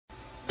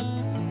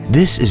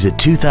This is a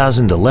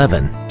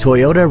 2011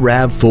 Toyota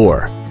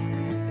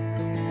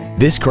Rav4.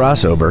 This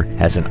crossover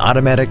has an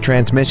automatic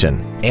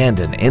transmission and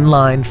an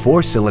inline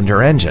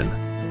 4-cylinder engine.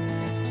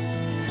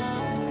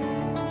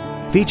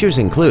 Features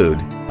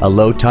include a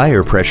low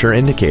tire pressure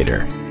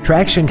indicator,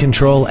 traction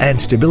control and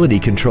stability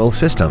control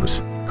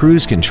systems,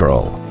 cruise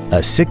control,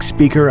 a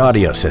 6-speaker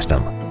audio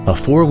system, a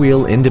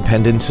 4-wheel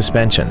independent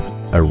suspension,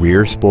 a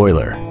rear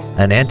spoiler,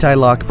 an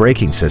anti-lock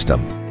braking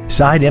system,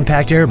 side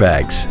impact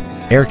airbags,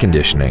 air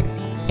conditioning,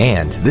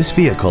 and this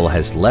vehicle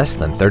has less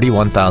than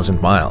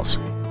 31,000 miles.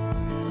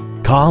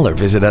 Call or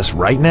visit us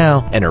right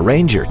now and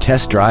arrange your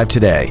test drive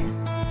today.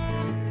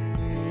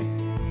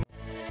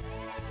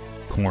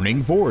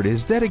 Corning Ford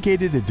is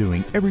dedicated to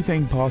doing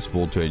everything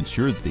possible to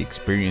ensure that the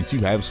experience you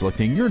have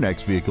selecting your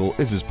next vehicle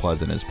is as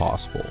pleasant as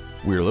possible.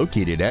 We're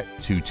located at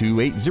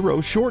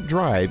 2280 Short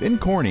Drive in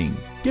Corning.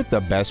 Get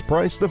the best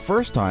price the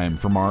first time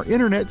from our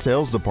internet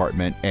sales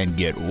department and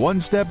get one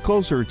step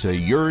closer to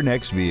your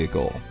next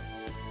vehicle.